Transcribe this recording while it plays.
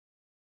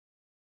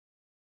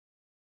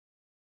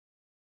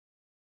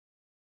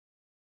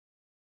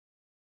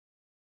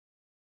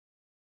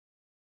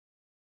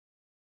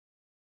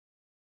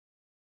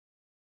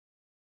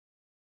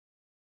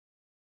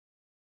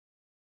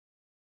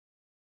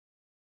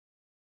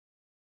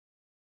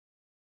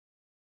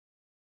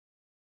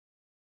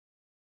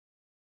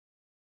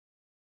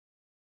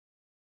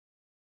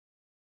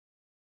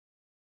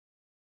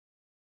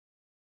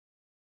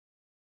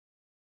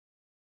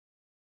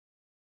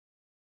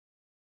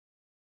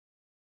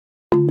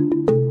Hello,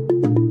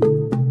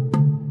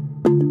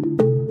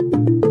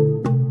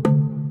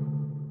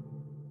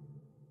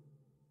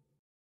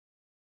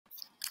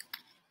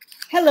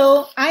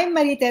 I'm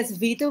Marites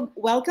Vito.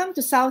 Welcome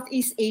to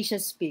Southeast Asia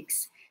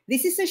Speaks.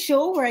 This is a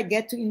show where I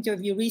get to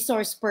interview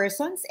resource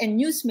persons and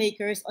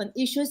newsmakers on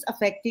issues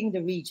affecting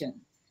the region.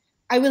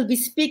 I will be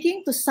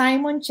speaking to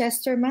Simon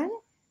Chesterman,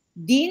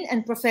 Dean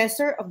and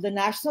Professor of the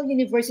National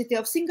University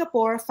of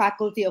Singapore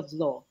Faculty of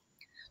Law.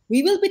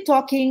 We will be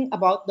talking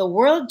about the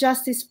World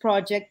Justice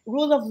Project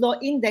Rule of Law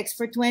Index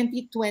for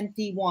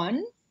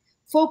 2021,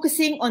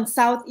 focusing on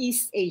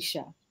Southeast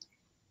Asia.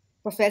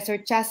 Professor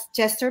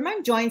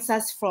Chesterman joins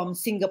us from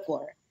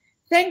Singapore.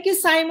 Thank you,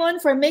 Simon,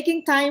 for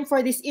making time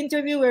for this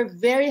interview. We're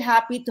very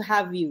happy to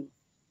have you.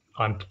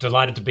 I'm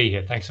delighted to be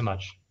here. Thanks so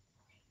much.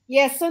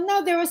 Yes, so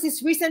now there was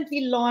this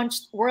recently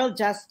launched World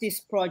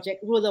Justice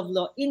Project Rule of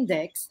Law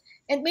Index.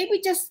 And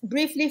maybe just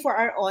briefly for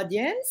our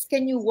audience,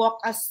 can you walk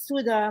us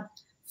through the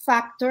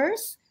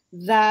factors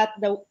that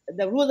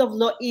the Rule of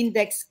Law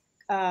Index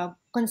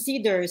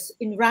considers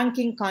in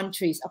ranking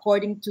countries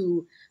according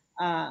to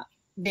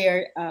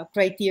their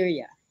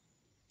criteria?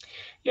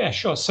 Yeah,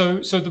 sure. So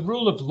the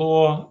rule of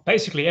law,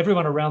 basically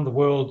everyone around the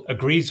world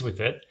agrees with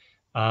it,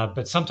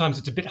 but sometimes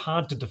it's a bit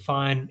hard to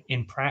define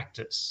in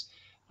practice.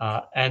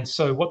 And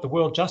so what the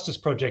World Justice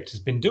Project has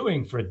been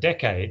doing for a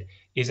decade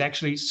is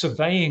actually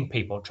surveying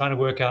people, trying to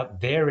work out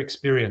their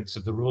experience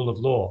of the rule of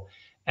law.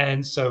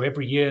 And so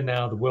every year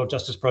now, the World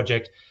Justice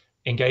Project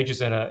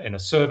engages in a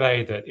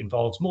survey that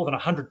involves more than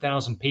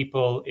 100,000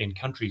 people in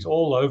countries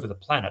all over the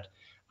planet.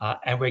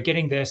 And we're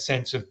getting their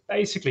sense of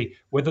basically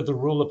whether the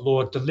rule of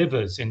law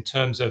delivers in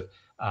terms of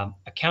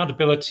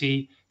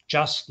accountability,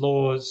 just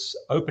laws,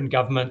 open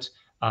government,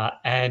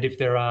 and if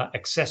there are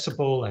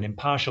accessible and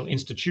impartial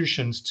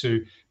institutions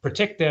to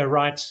protect their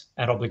rights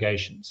and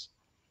obligations.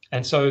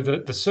 And so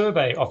the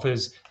survey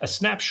offers a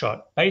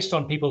snapshot based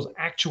on people's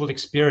actual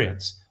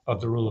experience of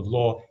the rule of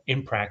law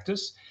in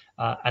practice.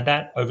 And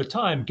that over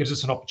time gives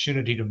us an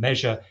opportunity to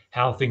measure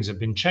how things have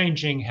been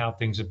changing, how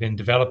things have been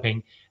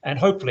developing, and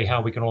hopefully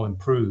how we can all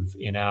improve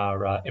in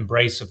our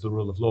embrace of the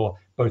rule of law,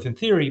 both in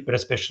theory, but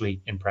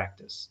especially in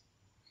practice.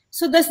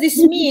 So does this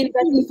mean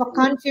that if a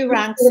country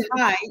ranks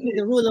high in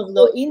the Rule of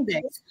Law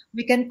Index,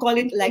 we can call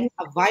it like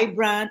a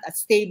vibrant, a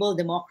stable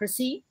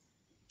democracy?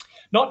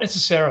 Not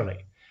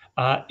necessarily.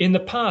 In the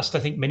past, I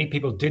think many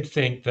people did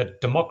think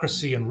that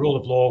democracy and rule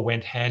of law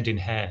went hand in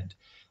hand.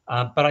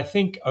 But I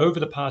think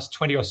over the past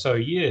 20 or so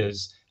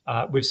years,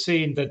 we've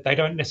seen that they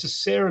don't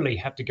necessarily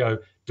have to go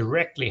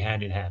directly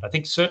hand in hand. I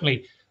think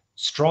certainly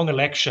strong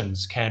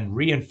elections can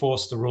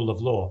reinforce the rule of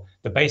law.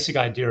 The basic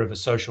idea of a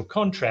social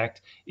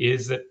contract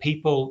is that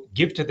people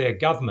give to their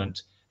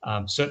government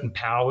certain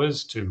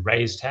powers to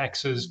raise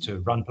taxes, to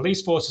run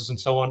police forces and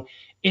so on,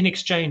 in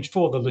exchange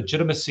for the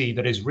legitimacy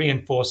that is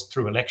reinforced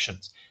through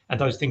elections. And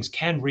those things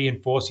can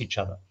reinforce each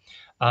other.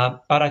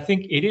 But I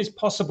think it is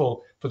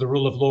possible for the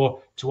rule of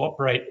law to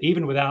operate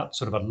even without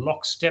sort of a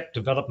lockstep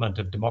development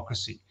of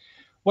democracy.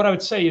 What I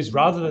would say is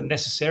rather than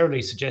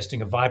necessarily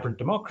suggesting a vibrant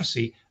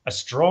democracy, a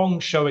strong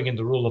showing in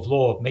the rule of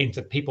law means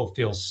that people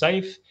feel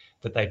safe,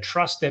 that they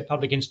trust their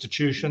public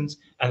institutions,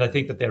 and they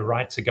think that their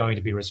rights are going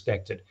to be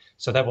respected.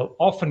 So that will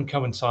often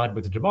coincide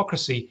with a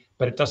democracy,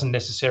 but it doesn't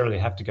necessarily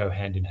have to go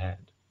hand in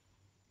hand.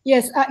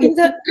 Yes, in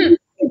the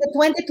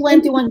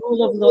 2021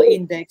 Rule of Law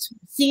Index,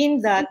 we've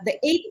seen that the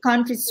 8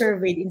 countries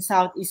surveyed in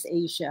Southeast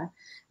Asia,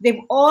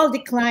 they've all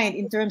declined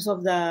in terms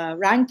of the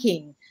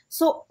ranking.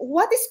 So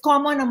what is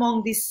common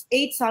among these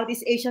 8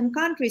 Southeast Asian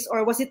countries,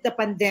 or was it the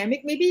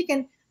pandemic? Maybe you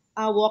can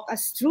walk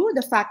us through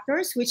the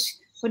factors which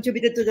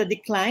contributed to the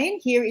decline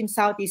here in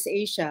Southeast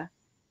Asia.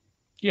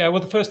 Yeah,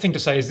 well, the first thing to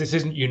say is this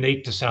isn't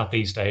unique to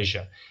Southeast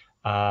Asia.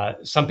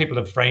 Some people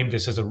have framed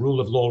this as a rule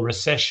of law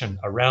recession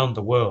around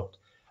the world.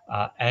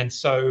 And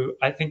so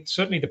I think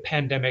certainly the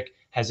pandemic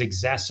has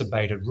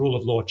exacerbated rule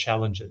of law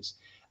challenges.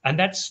 And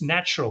that's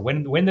natural.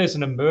 When there's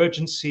an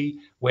emergency,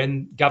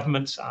 when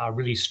governments are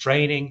really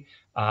straining,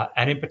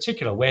 and in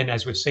particular, when,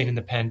 as we've seen in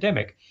the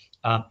pandemic,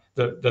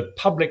 the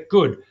public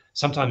good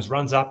sometimes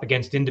runs up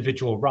against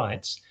individual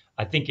rights,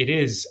 I think it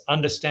is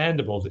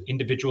understandable that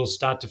individuals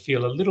start to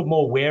feel a little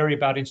more wary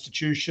about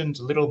institutions,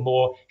 a little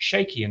more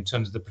shaky in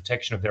terms of the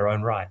protection of their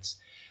own rights.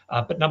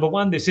 But number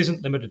one, this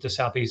isn't limited to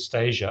Southeast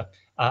Asia.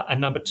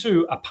 And number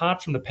two,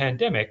 apart from the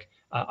pandemic,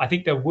 I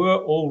think there were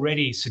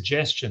already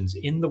suggestions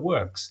in the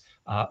works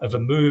of a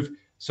move,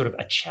 sort of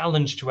a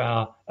challenge to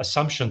our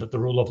assumption that the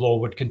rule of law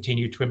would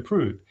continue to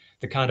improve.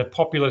 The kind of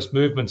populist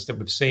movements that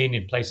we've seen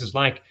in places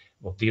like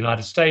the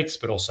United States,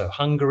 but also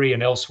Hungary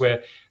and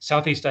elsewhere,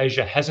 Southeast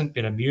Asia hasn't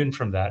been immune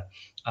from that.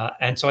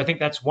 And so I think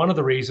that's one of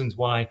the reasons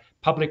why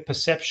public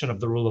perception of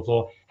the rule of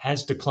law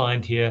has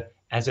declined here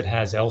as it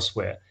has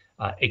elsewhere,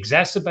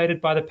 exacerbated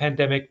by the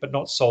pandemic, but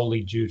not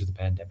solely due to the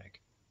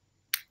pandemic.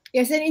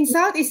 Yes, and in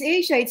Southeast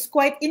Asia, it's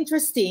quite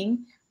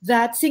interesting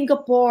that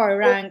Singapore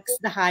ranks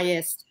the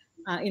highest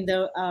in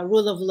the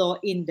Rule of Law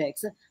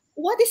Index.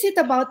 What is it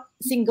about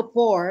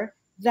Singapore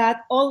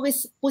that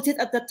always puts it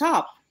at the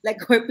top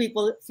like where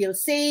people feel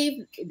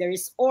safe, there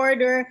is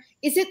order?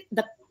 Is it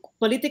the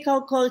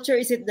political culture?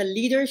 Is it the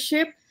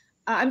leadership?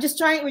 We're just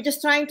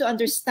trying to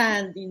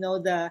understand,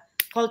 the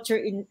culture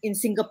in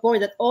Singapore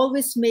that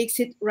always makes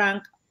it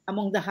rank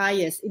among the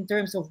highest in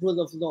terms of rule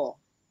of law.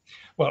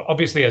 Well,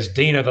 obviously, as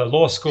dean of a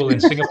law school in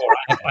Singapore,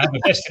 I have a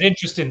vested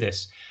interest in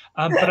this.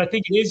 But I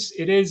think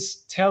it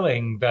is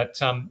telling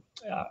that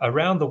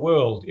around the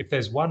world, if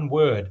there's one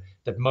word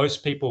that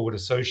most people would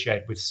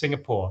associate with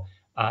Singapore,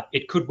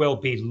 it could well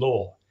be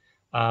law.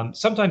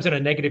 Sometimes in a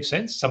negative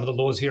sense, some of the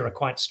laws here are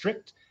quite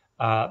strict,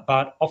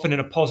 but often in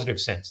a positive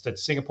sense, that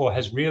Singapore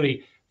has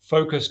really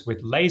focused with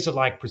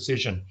laser-like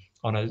precision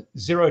on a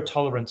zero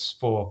tolerance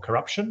for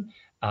corruption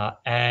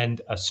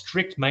and a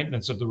strict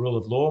maintenance of the rule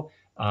of law.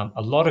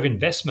 A lot of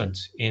investment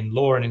in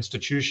law and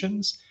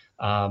institutions.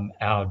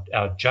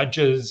 Our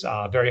judges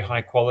are very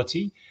high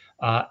quality.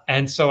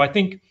 And so I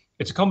think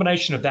it's a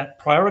combination of that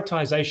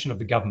prioritization of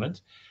the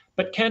government,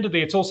 but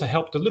candidly, it's also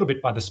helped a little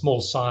bit by the small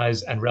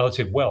size and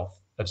relative wealth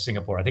of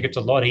Singapore. I think it's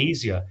a lot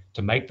easier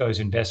to make those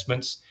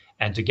investments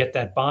and to get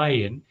that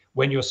buy-in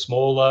when you're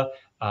smaller,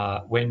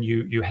 when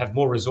you have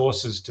more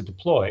resources to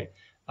deploy.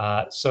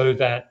 So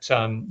that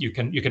you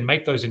can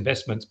make those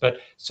investments. But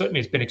certainly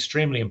it's been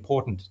extremely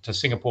important to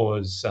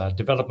Singapore's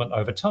development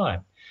over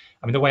time.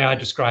 I mean, the way I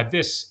describe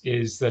this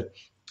is that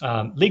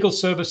legal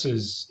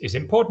services is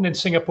important in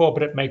Singapore,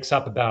 but it makes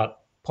up about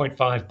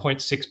 0.5,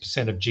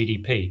 0.6% of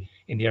GDP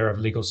in the area of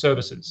legal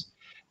services.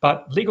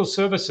 But legal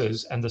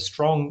services and the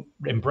strong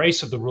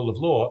embrace of the rule of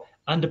law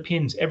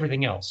underpins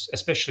everything else,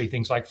 especially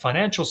things like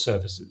financial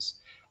services.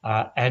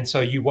 And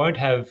so you won't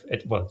have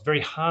it. Well, it's very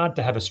hard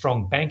to have a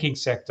strong banking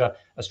sector,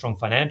 a strong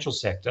financial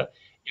sector,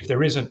 if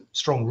there isn't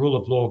strong rule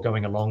of law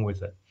going along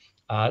with it.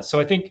 So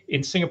I think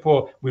in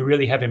Singapore, we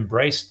really have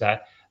embraced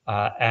that.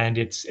 And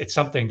it's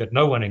something that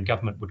no one in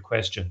government would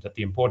question, that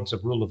the importance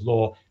of rule of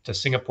law to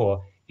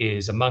Singapore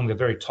is among the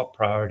very top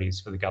priorities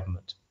for the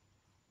government.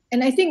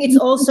 And I think it's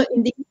also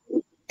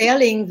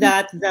telling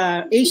that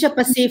the Asia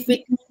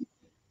Pacific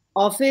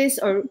office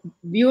or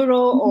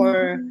bureau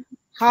or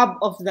hub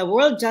of the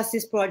World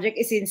Justice Project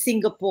is in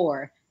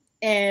Singapore,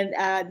 and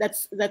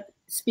that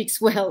speaks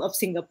well of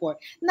Singapore.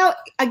 Now,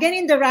 again,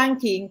 in the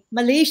ranking,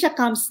 Malaysia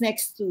comes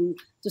next to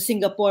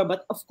Singapore,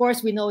 but of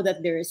course we know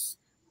that there's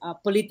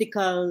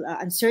political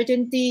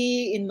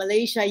uncertainty in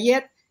Malaysia,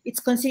 yet it's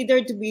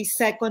considered to be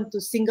second to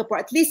Singapore,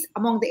 at least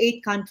among the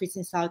 8 countries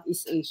in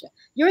Southeast Asia.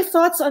 Your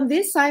thoughts on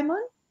this, Simon?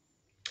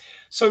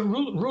 So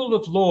rule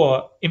of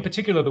law, in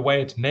particular, the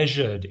way it's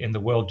measured in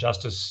the World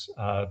Justice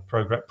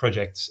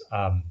Project's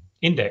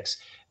index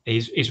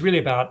is really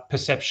about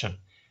perception.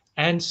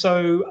 And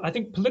so I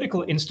think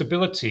political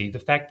instability, the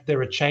fact that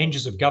there are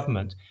changes of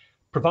government,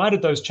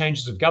 provided those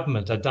changes of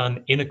government are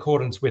done in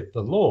accordance with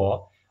the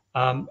law,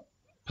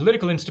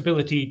 political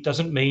instability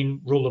doesn't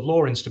mean rule of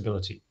law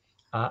instability.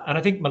 And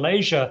I think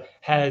Malaysia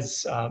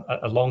has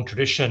a long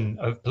tradition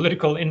of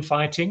political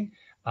infighting,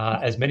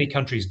 as many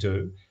countries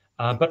do.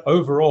 But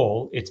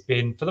overall, it's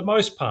been, for the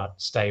most part,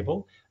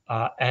 stable.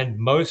 And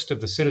most of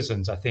the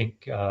citizens, I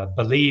think,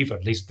 believe, or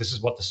at least this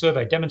is what the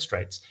survey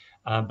demonstrates,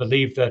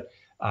 believe that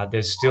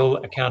there's still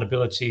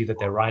accountability, that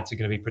their rights are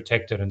going to be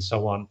protected and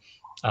so on,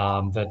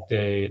 that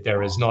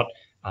there is not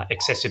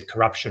excessive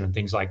corruption and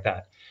things like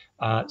that.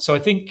 So I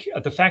think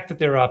the fact that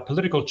there are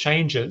political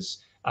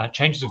changes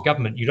of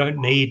government, you don't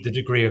need the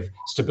degree of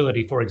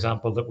stability, for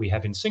example, that we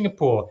have in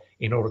Singapore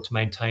in order to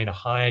maintain a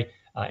high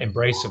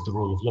embrace of the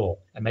rule of law.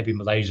 And maybe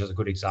Malaysia is a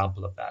good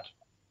example of that.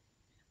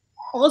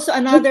 Also,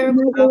 another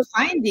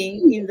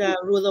finding in the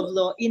rule of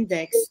law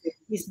index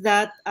is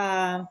that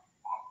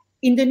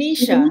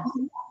Indonesia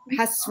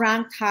has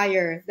ranked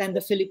higher than the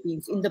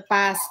Philippines in the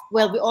past.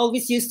 Well, we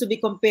always used to be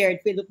compared.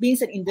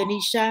 Philippines and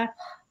Indonesia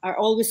are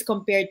always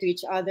compared to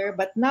each other.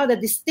 But now the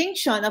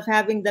distinction of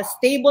having the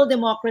stable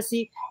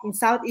democracy in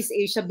Southeast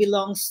Asia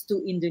belongs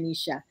to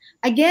Indonesia.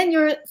 Again,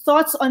 your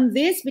thoughts on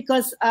this,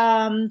 because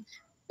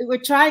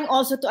we're trying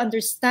also to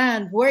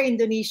understand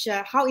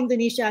how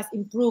Indonesia has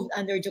improved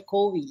under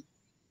Jokowi.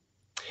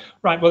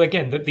 Right. Well,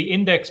 again, the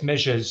index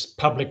measures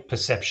public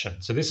perception.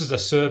 So this is a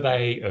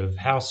survey of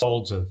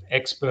households, of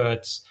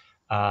experts.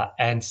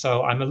 And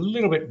so I'm a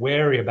little bit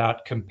wary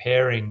about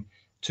comparing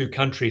 2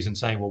 countries and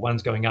saying, well,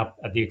 one's going up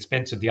at the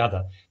expense of the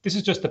other. This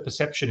is just the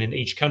perception in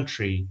each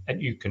country,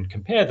 and you can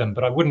compare them,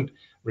 but I wouldn't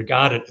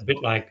regard it a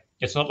bit like,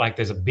 it's not like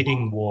there's a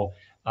bidding war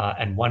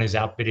and one is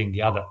outbidding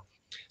the other.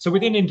 So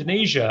within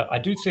Indonesia, I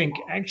do think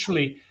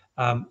actually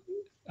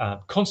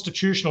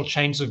constitutional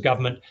changes of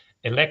government,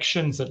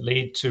 elections that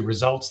lead to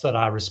results that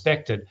are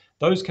respected,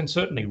 those can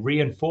certainly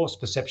reinforce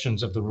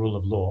perceptions of the rule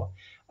of law.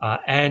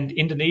 And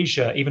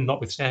Indonesia, even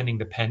notwithstanding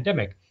the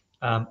pandemic,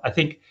 I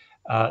think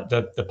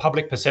the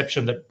public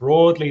perception that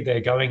broadly they're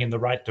going in the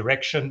right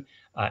direction.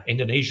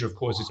 Indonesia, of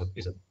course,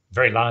 is a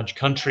very large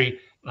country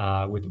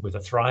with a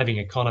thriving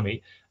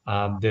economy.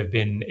 They've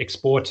been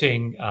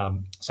exporting.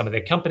 Some of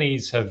their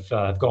companies have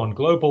gone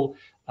global.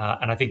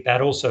 And I think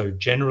that also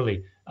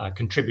generally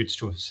contributes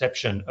to a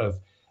perception of,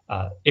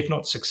 if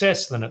not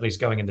success, then at least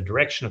going in the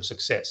direction of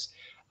success.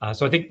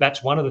 So I think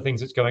that's one of the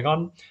things that's going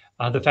on.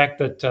 The fact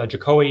that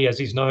Jokowi, as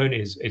he's known,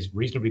 is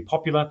reasonably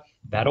popular,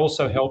 that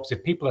also helps.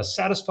 If people are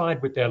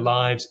satisfied with their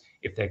lives,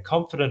 if they're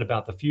confident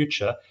about the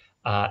future,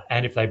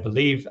 and if they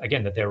believe,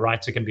 again, that their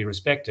rights are going to be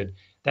respected,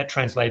 that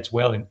translates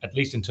well, at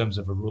least in terms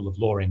of a rule of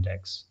law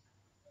index.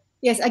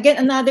 Yes, again,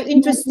 another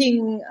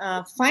interesting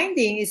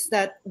finding is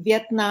that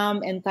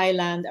Vietnam and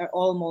Thailand are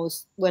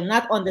almost, well,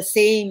 not on the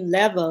same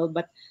level,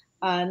 but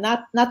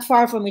not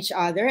far from each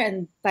other.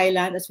 And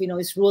Thailand, as we know,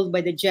 is ruled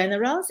by the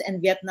generals,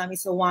 and Vietnam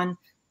is a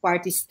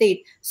one-party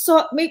state.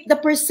 So the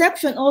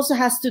perception also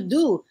has to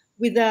do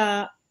with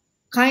the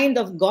kind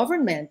of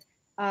government.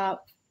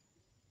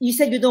 You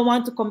said you don't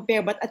want to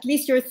compare, but at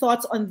least your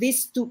thoughts on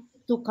these two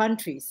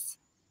countries.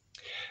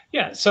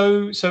 Yeah,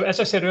 so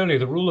as I said earlier,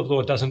 the rule of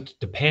law doesn't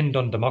depend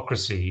on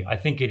democracy. I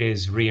think it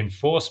is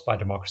reinforced by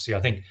democracy. I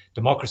think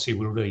democracy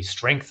will really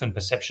strengthen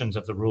perceptions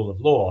of the rule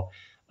of law.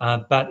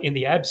 But in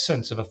the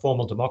absence of a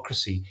formal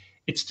democracy,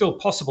 it's still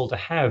possible to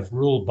have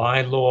rule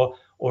by law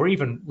or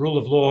even rule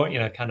of law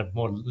in a kind of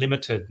more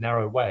limited,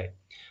 narrow way.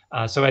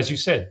 So as you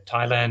said,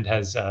 Thailand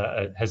has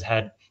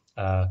had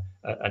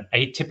an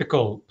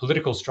atypical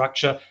political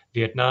structure.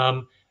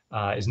 Vietnam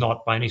is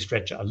not by any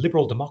stretch a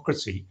liberal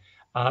democracy.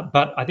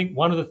 But I think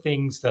one of the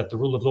things that the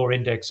Rule of Law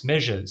Index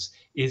measures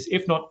is,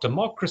 if not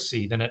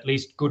democracy, then at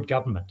least good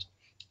government.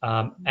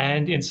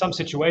 And in some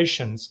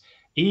situations,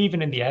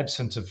 even in the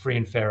absence of free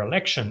and fair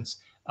elections,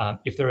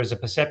 if there is a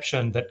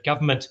perception that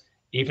government,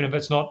 even if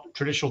it's not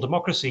traditional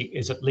democracy,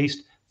 is at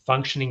least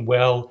functioning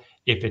well,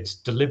 if it's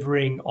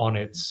delivering on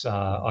its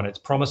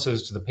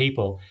promises to the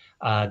people,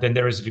 then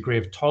there is a degree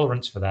of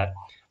tolerance for that.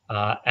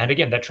 And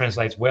again, that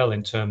translates well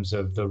in terms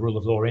of the Rule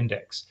of Law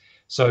Index.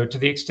 So to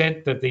the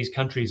extent that these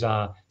countries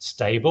are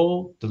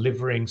stable,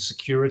 delivering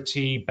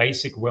security,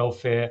 basic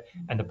welfare,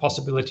 and the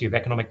possibility of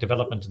economic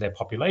development to their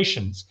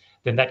populations,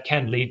 then that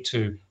can lead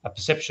to a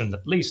perception,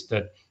 at least,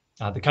 that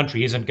the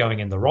country isn't going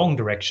in the wrong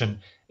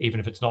direction, even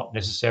if it's not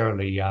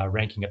necessarily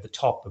ranking at the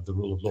top of the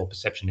Rule of Law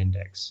Perception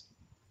Index.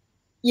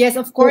 Yes,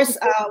 of course.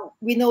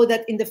 We know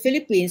that in the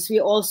Philippines,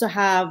 we also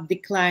have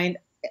declined.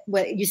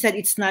 Well, you said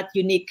it's not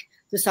unique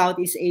to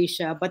Southeast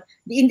Asia, but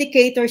the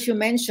indicators you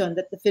mentioned,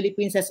 that the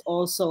Philippines has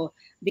also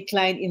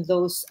declined in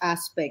those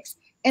aspects.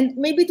 And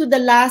maybe to the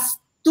last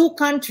two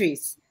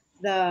countries,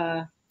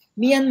 the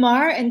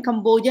Myanmar and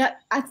Cambodia,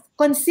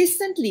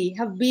 consistently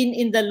have been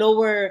in the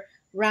lower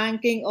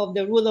ranking of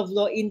the Rule of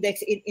Law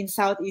Index in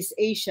Southeast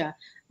Asia.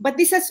 But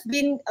this has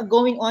been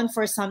going on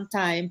for some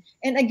time.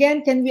 And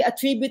again, can we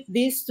attribute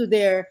this to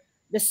the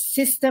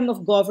system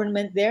of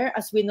government there?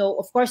 As we know,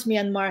 of course,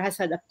 Myanmar has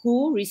had a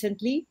coup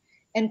recently,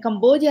 and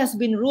Cambodia has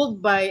been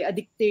ruled by a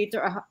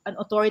dictator, an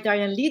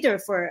authoritarian leader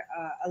for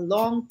a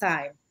long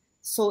time.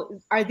 So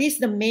are these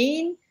the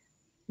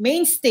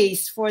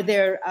mainstays for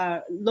their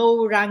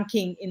low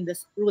ranking in the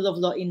Rule of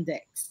Law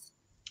Index?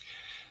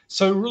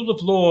 So rule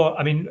of law,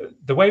 I mean,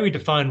 the way we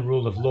define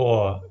rule of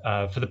law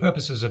for the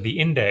purposes of the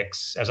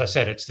index, as I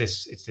said, it's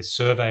this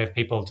survey of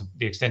people to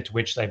the extent to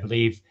which they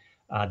believe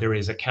there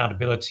is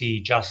accountability,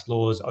 just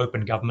laws,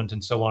 open government,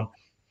 and so on.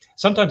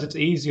 Sometimes it's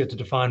easier to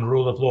define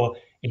rule of law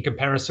in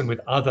comparison with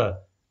other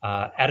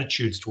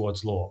attitudes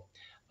towards law.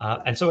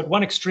 And so at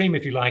one extreme,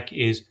 if you like,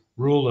 is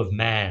rule of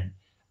man.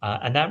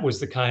 And that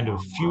was the kind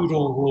of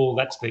feudal rule.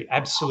 That's the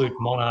absolute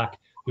monarch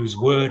whose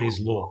word is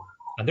law.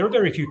 And there are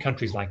very few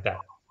countries like that.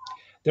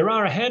 There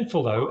are a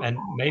handful, though, and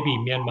maybe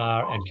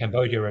Myanmar and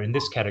Cambodia are in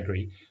this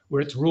category,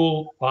 where it's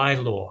rule by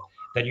law,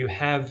 that you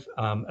have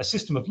a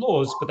system of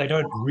laws, but they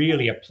don't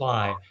really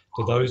apply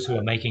to those who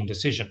are making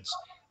decisions.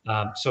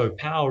 So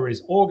power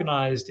is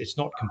organized. It's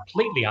not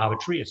completely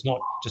arbitrary. It's not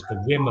just the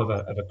whim of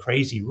a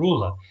crazy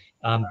ruler,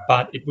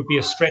 but it would be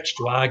a stretch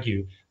to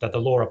argue that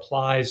the law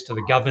applies to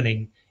the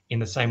governing in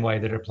the same way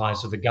that it applies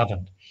to the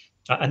governed.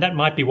 And that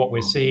might be what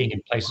we're seeing in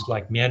places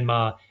like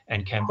Myanmar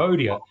and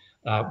Cambodia,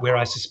 where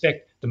I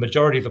suspect the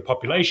majority of the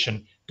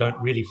population don't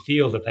really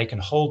feel that they can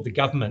hold the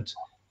government,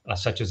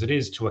 such as it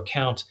is, to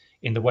account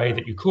in the way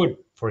that you could,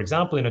 for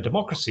example, in a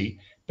democracy,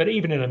 but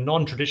even in a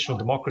non-traditional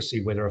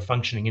democracy where there are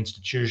functioning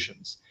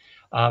institutions.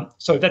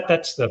 So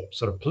that's the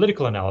sort of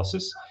political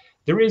analysis.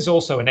 There is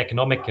also an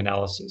economic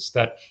analysis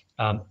that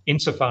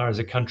insofar as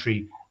a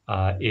country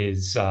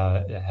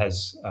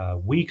has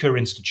weaker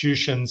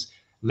institutions,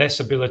 less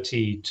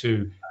ability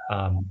to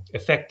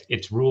affect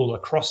its rule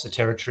across the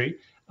territory,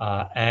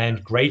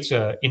 and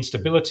greater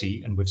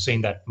instability, and we've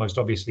seen that most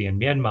obviously in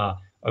Myanmar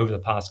over the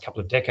past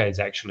couple of decades,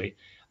 actually,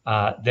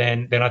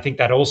 then I think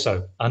that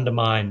also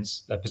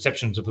undermines the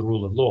perceptions of the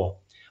rule of law.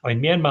 I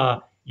mean,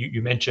 Myanmar,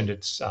 you mentioned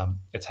it's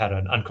had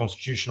an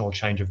unconstitutional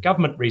change of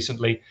government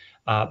recently,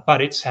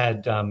 but it's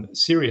had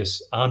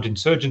serious armed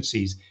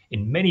insurgencies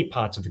in many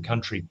parts of the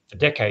country for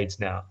decades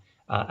now,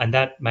 and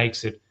that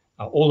makes it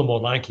all the more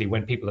likely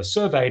when people are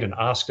surveyed and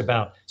asked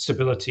about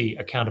stability,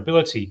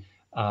 accountability,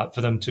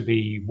 for them to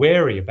be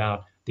wary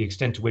about the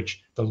extent to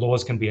which the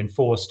laws can be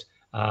enforced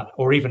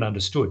or even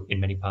understood in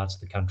many parts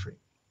of the country.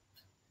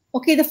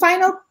 Okay, the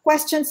final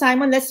question,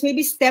 Simon, let's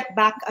maybe step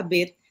back a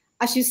bit.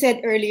 as you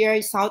said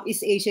earlier,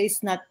 Southeast Asia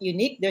is not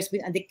unique. There's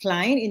been a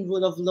decline in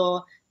rule of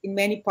law in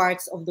many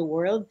parts of the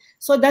world.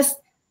 So does,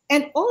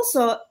 and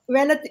also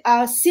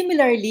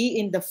similarly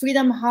in the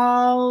Freedom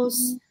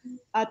House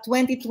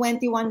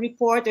 2021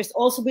 report, there's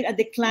also been a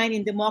decline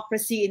in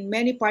democracy in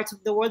many parts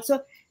of the world.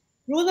 So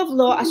rule of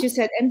law, as you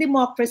said, and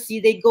democracy,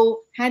 they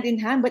go hand in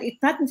hand, but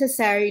it's not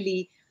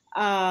necessarily,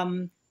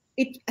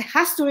 it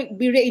has to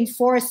be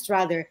reinforced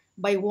rather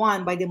by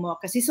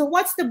democracy. So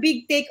what's the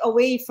big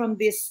takeaway from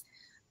this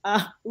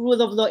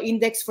rule of law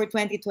index for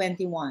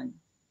 2021?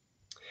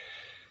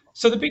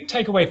 So the big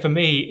takeaway for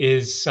me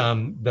is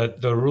that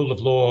the rule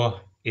of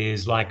law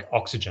is like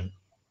oxygen.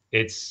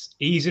 It's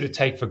easy to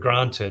take for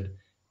granted,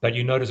 but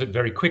you notice it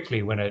very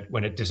quickly when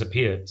it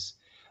disappears.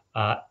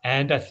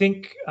 And I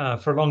think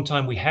for a long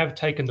time we have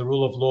taken the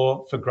rule of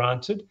law for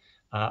granted.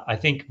 I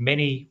think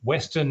many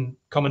Western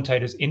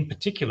commentators in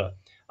particular,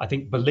 I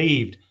think,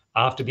 believed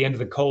after the end of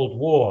the Cold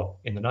War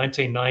in the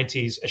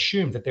 1990s,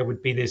 assumed that there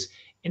would be this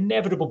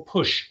inevitable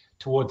push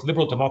towards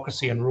liberal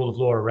democracy and rule of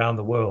law around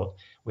the world.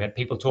 We had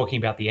people talking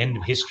about the end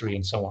of history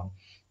and so on.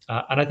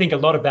 And I think a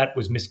lot of that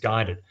was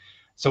misguided.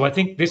 So I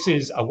think this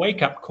is a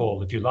wake-up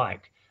call, if you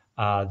like,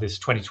 this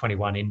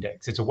 2021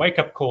 index. It's a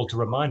wake-up call to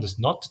remind us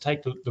not to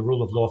take the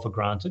rule of law for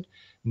granted,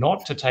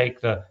 not to take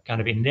the kind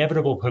of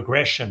inevitable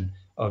progression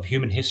of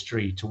human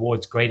history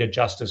towards greater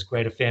justice,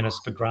 greater fairness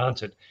for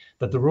granted,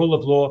 that the rule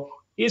of law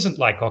isn't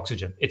like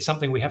oxygen. It's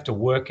something we have to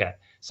work at,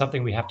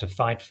 something we have to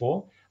fight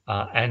for,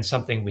 and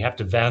something we have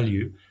to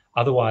value.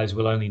 Otherwise,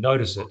 we'll only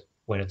notice it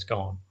when it's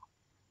gone.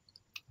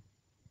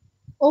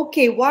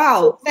 Okay,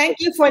 wow. Thank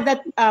you for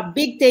that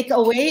big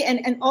takeaway.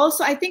 And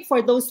also, I think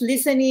for those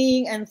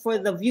listening and for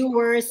the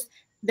viewers,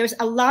 there's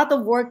a lot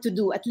of work to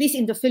do, at least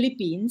in the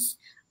Philippines,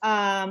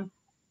 to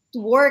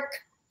work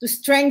to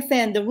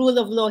strengthen the rule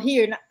of law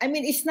here. I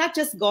mean, it's not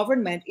just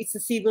government, it's the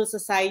civil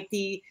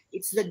society,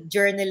 it's the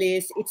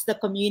journalists, it's the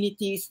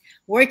communities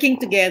working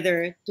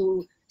together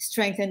to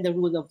strengthen the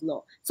rule of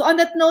law. So on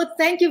that note,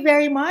 thank you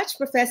very much,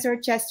 Professor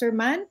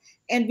Chesterman.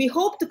 And we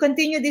hope to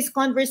continue this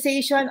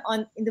conversation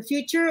in the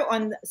future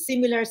on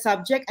similar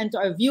subject. And to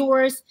our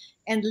viewers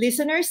and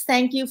listeners,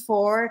 thank you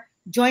for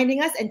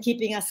joining us and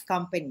keeping us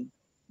company.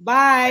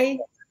 Bye.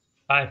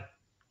 Bye.